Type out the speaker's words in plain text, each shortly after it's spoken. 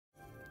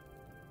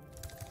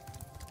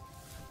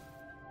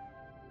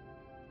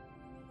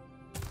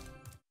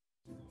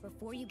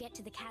Before you get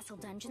to the castle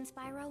dungeon,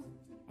 Spyro,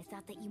 I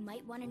thought that you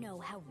might want to know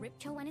how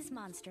Ripto and his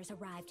monsters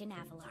arrived in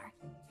Avalar.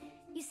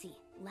 You see,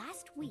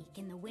 last week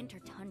in the winter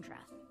tundra,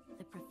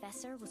 the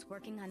professor was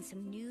working on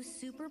some new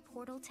super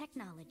portal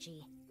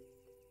technology.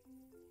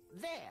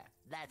 There,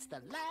 that's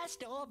the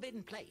last orb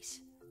in place.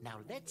 Now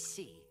let's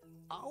see.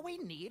 All we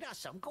need are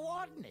some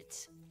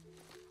coordinates.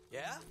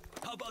 Yeah?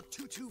 How about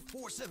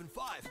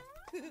 22475?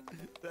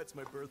 That's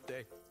my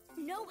birthday.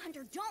 No,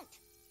 Hunter, don't!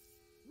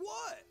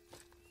 What?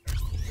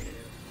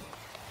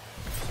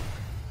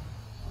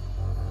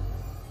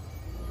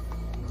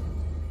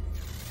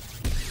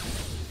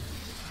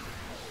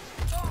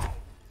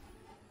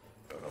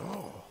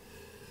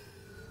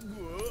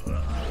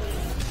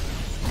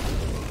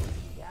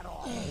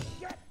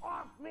 Get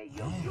off me,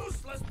 you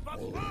useless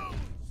buffoons!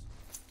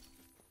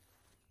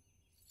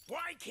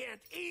 Why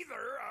can't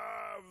either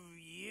of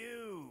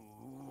you?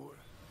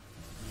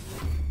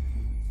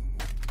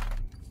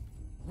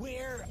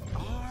 Where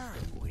are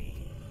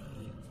we?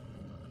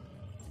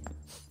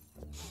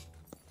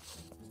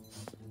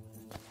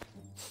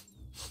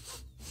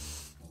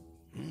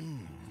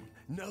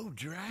 No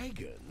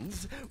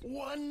dragons?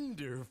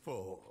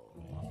 Wonderful.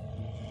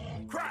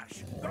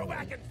 Crush, go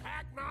back and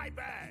pack my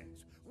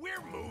bags.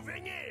 We're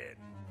moving in.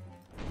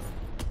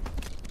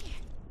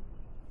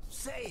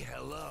 Say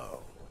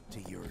hello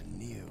to your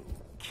new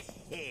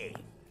king.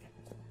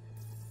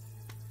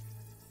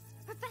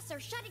 Professor,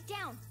 shut it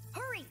down!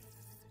 Hurry!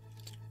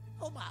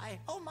 Oh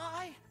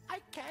my, I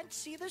can't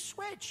see the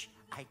switch.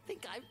 I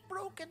think I've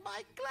broken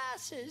my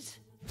glasses.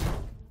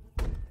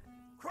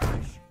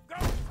 Crush, go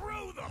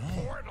through the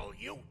portal,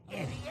 you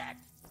idiot!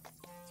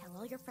 Tell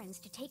all your friends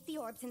to take the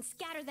orbs and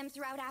scatter them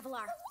throughout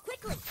Avalar.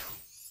 Quickly!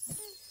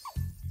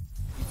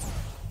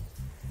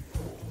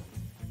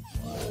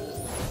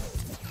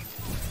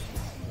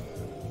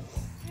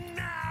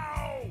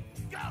 Now!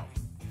 Go!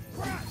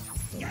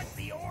 Crush! Get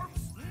the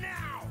orbs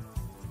now!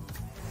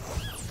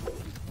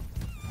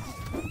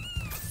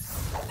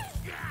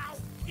 Now!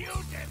 You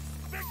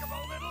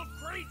despicable little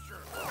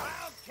creature!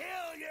 I'll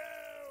kill you!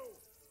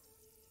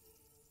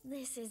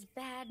 This is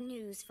bad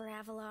news for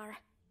Avalar.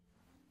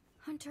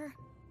 Hunter,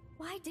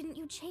 why didn't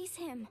you chase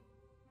him?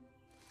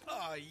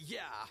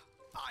 Yeah.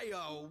 I,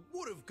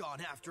 would have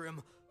gone after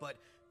him, but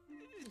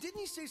didn't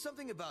he say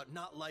something about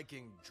not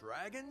liking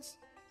dragons?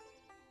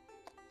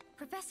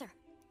 Professor,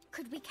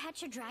 could we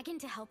catch a dragon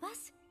to help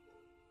us?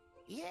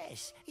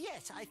 Yes,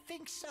 I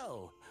think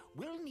so.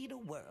 We'll need a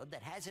world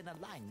that has an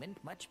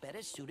alignment much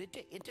better suited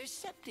to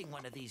intercepting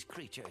one of these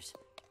creatures.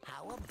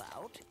 How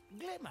about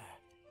Glimmer?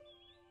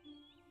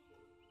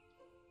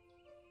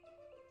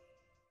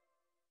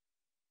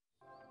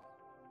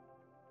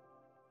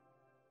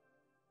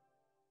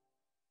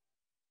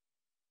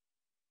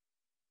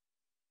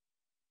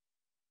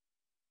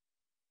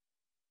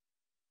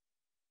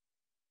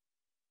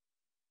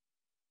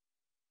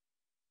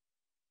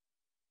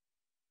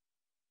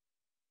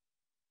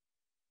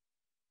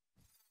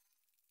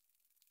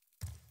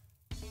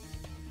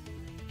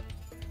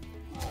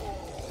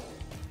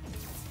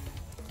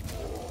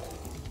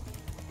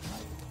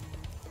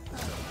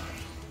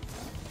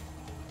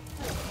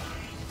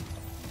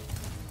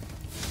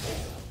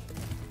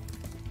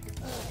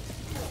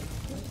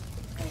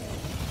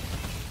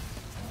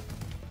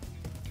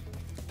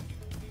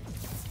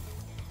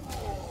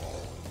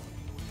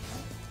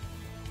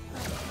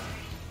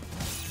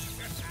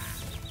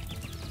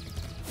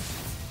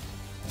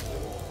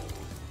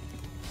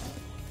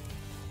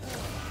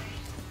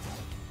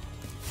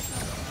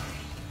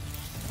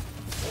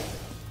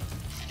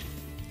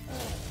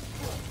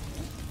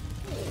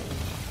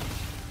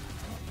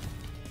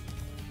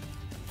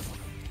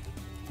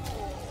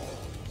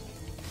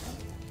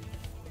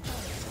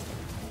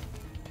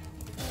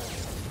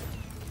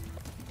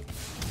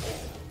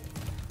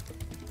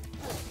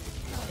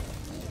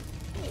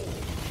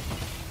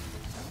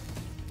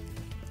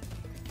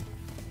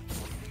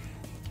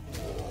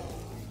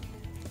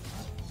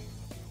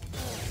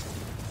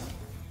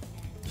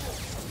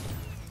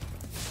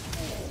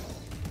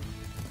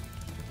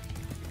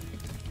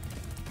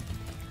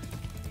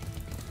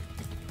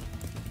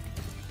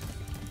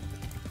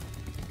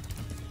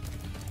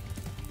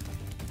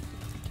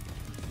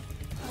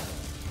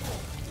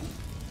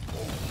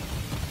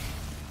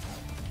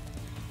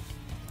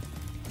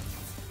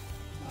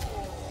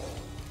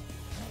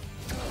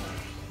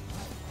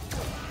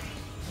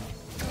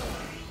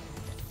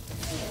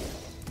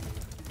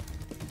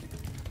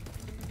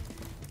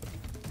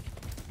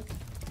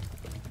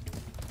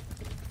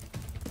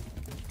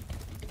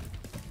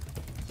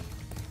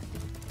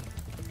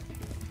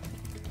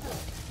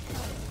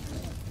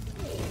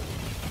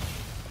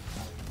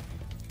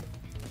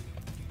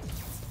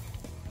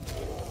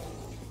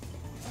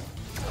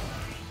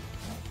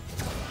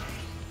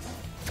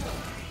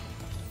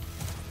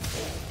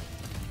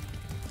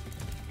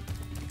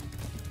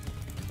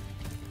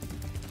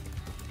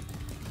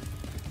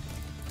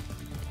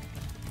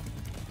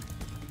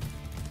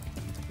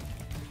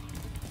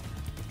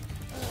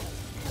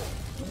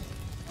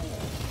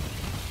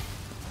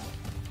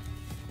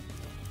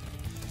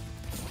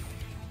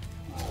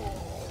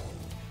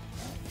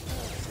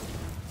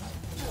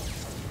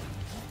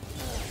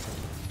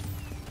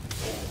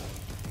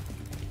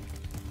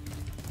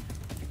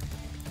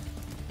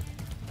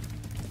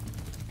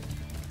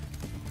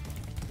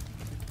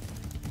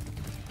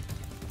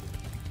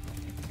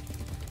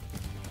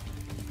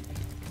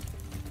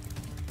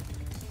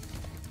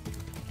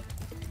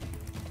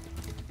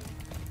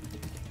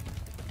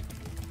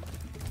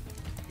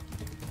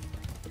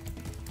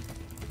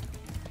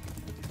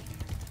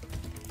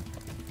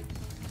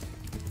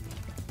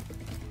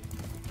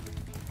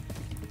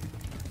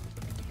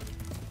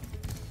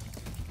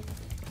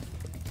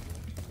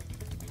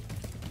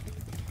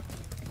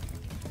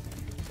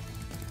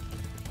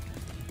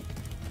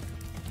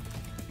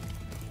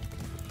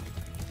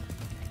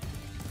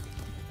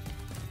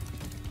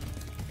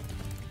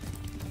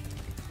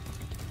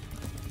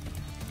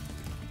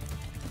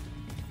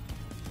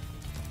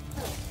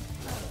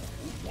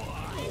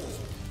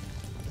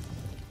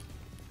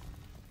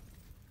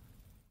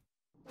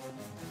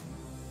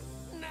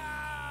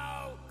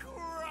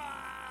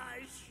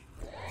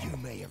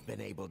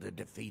 able to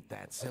defeat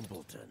that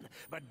simpleton,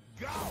 but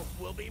golf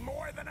will be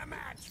more than a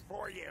match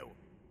for you.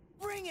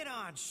 Bring it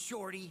on,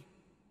 Shorty.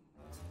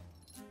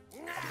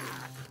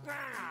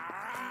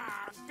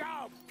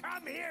 Golf,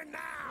 come here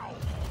now!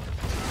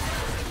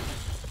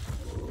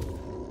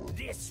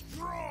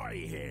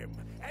 Destroy him,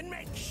 and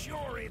make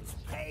sure it's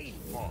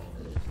painful.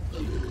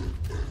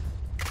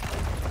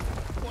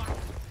 What?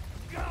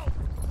 Golf,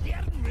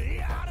 get me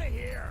out of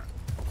here!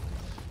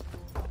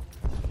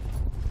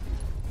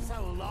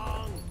 So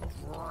long,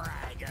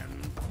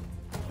 dragon.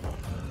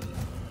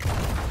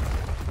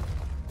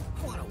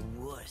 What a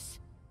wuss.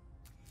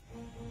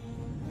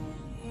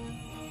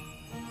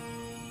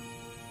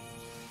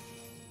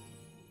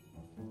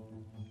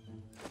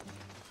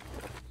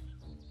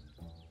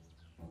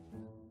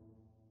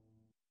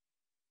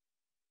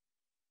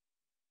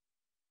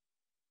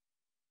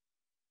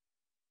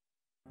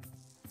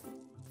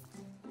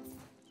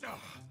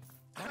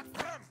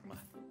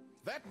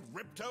 That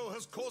Ripto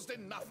has caused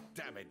enough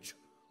damage.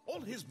 All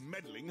his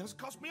meddling has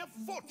cost me a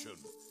fortune.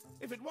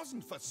 If it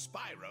wasn't for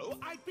Spyro,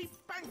 I'd be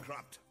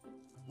bankrupt.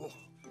 Oh,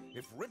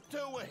 if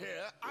Ripto were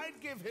here, I'd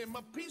give him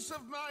a piece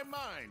of my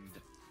mind.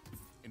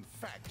 In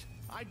fact,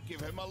 I'd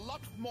give him a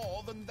lot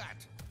more than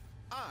that.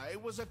 I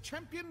was a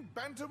champion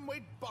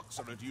bantamweight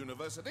boxer at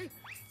university,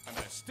 and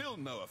I still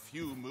know a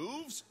few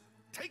moves.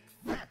 Take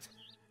that,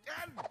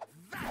 and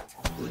that!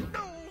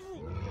 No!